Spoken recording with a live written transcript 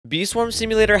Bee Swarm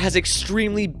Simulator has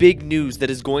extremely big news that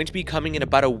is going to be coming in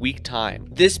about a week time.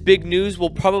 This big news will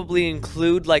probably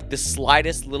include like the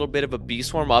slightest little bit of a Bee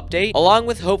Swarm update, along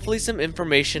with hopefully some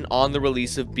information on the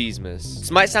release of beesmas.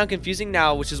 This might sound confusing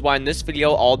now, which is why in this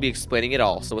video I'll be explaining it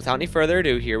all. So without any further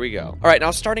ado, here we go. Alright,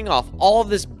 now starting off, all of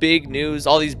this big news,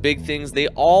 all these big things, they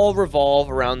all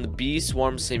revolve around the Bee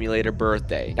Swarm Simulator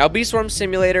birthday. Now, Bee Swarm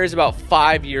Simulator is about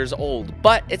 5 years old,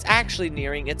 but it's actually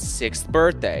nearing its 6th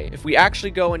birthday. If we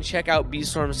actually go and check out Bee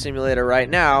Swarm Simulator right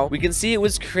now, we can see it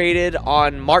was created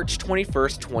on March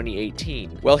 21st,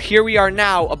 2018. Well, here we are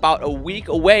now, about a week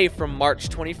away from March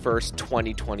 21st,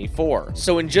 2024.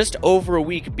 So in just over a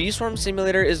week, Bee Swarm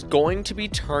Simulator is going to be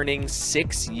turning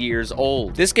 6 years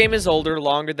old. This game is older,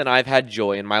 longer than I've had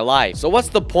joy in my life. So what's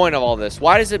the point of all this?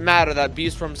 Why does it matter that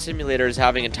Bee Swarm Simulator is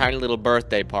having a tiny little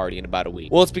birthday party in about a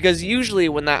week? Well, it's because usually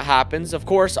when that happens, of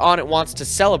course, Onnit wants to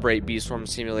celebrate Bee Swarm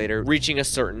Simulator reaching a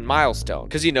certain milestone.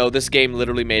 Because, you know, this game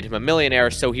literally made him a millionaire,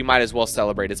 so he might as well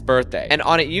celebrate his birthday. And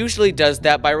Onnit usually does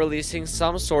that by releasing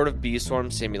some sort of Bee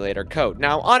Swarm Simulator code.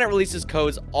 Now, Onnit releases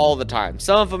codes all the time.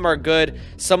 Some of them are good,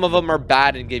 some of them are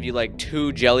bad and give you like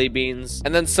 2 jelly beans,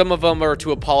 and then some of them are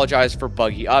to apologize for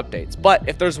buggy updates. But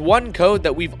if there's one code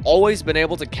that we've always been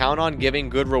able to count on giving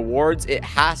good rewards, it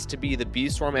has to be the Bee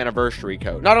Swarm Anniversary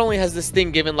code. Not only has this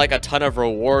thing given like a ton of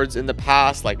rewards in the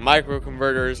past, like micro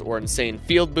converters or insane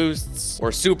field boosts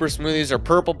or super smoothies or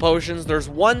purple potions, there's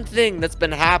one thing that's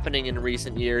been happening in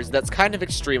recent years that's kind of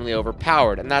extremely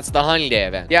overpowered, and that's the Honey Day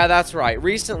event. Yeah, that's right.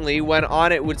 Recently, when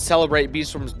Onnit would celebrate Bee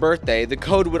Swarm's birthday, the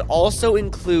code would also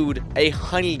include a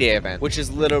Honey Day event, which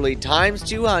is literally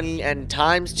 ×2 honey and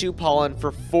 ×2 pollen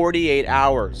for 48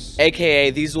 hours.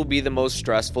 AKA, these will be the most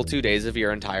stressful 2 days of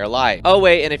your entire life. Oh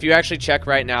wait, and if you actually check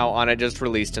right now, Onnit just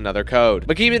released another code.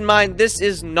 But keep in mind, this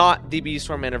is not the Bee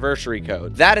Swarm Anniversary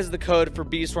code. That is the code for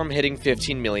Bee Swarm hitting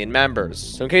 15 million members.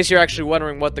 So in case you're actually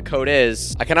wondering what the code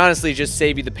is, I can honestly just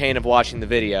save you the pain of watching the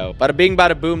video. Bada bing,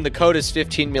 bada boom, the code is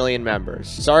 15 million members.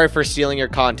 Sorry for stealing your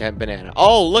content, Banana.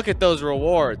 Oh, look at those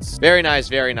rewards. Very nice,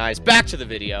 very nice. Back to the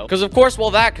video. Because of course,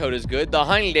 while that code is good, the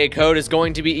Honey Day code is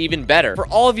going to be even better. For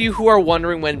all of you who are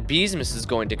wondering when beesmas is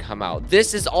going to come out,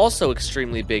 this is also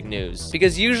extremely big news.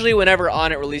 Because usually whenever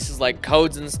Onnit releases like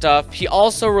codes and stuff, he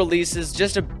also releases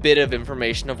just a bit of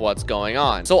information of what's going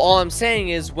on. So all I'm saying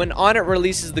is when Onnit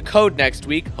releases the code next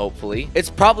week, hopefully, it's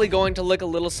probably going to look a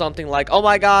little something like, oh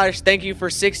my gosh, thank you for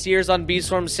 6 years on Bee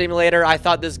Swarm Simulator. I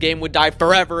thought this game would die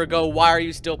forever ago. Why are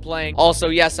you still playing? Also,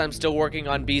 yes, I'm still working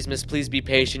on beesmas. Please be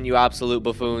patient, you absolute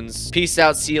buffoons. Peace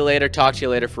out. See you later. Talk to you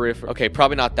later for real. Okay,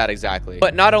 probably not that exactly.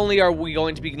 But not only are we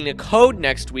going to be getting a code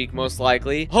next week, most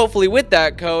likely, hopefully with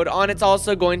that code, Onnit's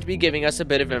also going to be giving us a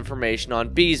bit of information on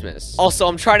beesmas. Also,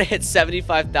 I'm trying to hit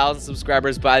 75,000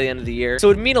 subscribers by the end of the year, so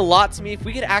it would mean a lot to me if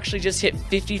we could actually just hit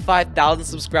 55,000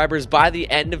 subscribers by the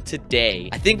end of today.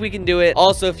 I think we can do it.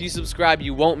 Also, if you subscribe,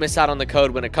 you won't miss out on the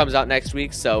code when it comes out next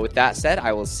week. So with that said,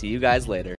 I will see you guys later.